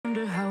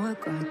wonder how I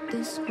got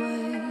this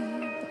way.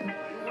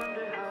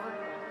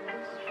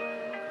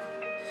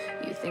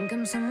 You think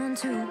I'm someone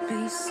to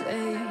be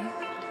saved,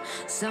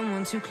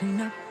 someone to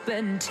clean up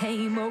and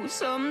tame. Oh,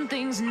 some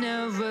things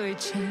never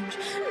change,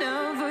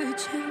 never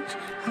change.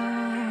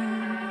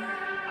 Oh,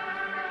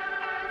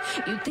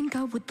 you think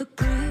I would look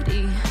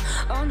pretty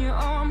on your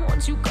arm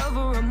once you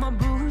cover up my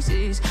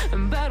bruises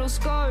and battle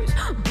scars,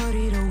 but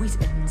it always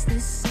ends the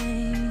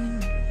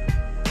same.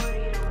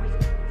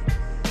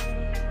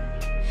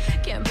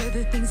 Can't bear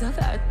the things I've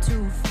had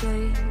to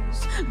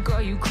face,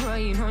 got you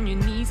crying on your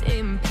knees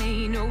in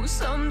pain. Oh,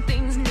 some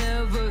things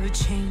never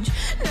change,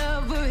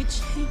 never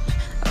change.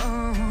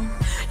 Oh,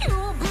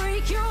 you'll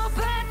break your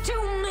back to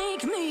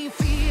make me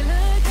feel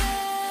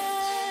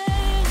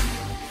again,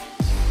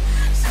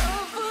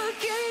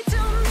 suffocate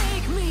to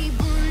make me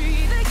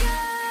breathe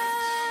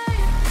again,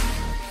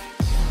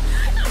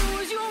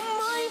 lose your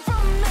mind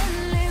from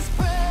endless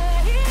pain.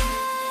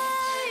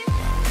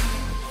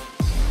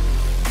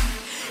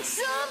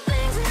 Some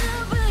things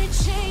never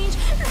change,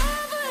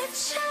 never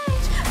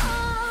change. Oh,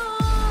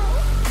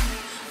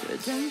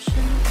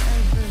 redemption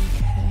never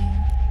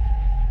came.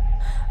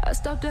 I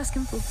stopped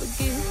asking for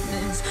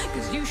forgiveness,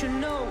 cause you should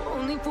know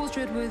only fools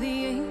tread where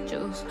the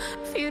angels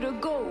fear to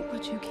go,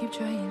 but you keep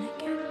trying to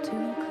get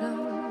too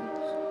close.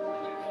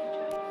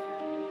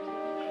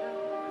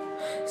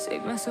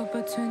 Save myself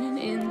by turning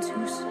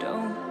into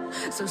stone,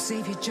 so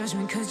save your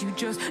judgment cause you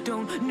just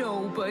don't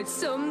know. But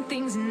some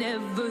things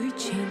never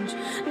change,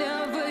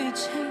 never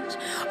change.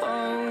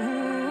 Oh,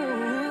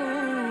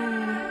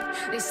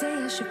 they say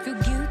I should feel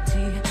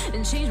guilty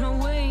and change my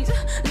ways,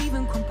 leave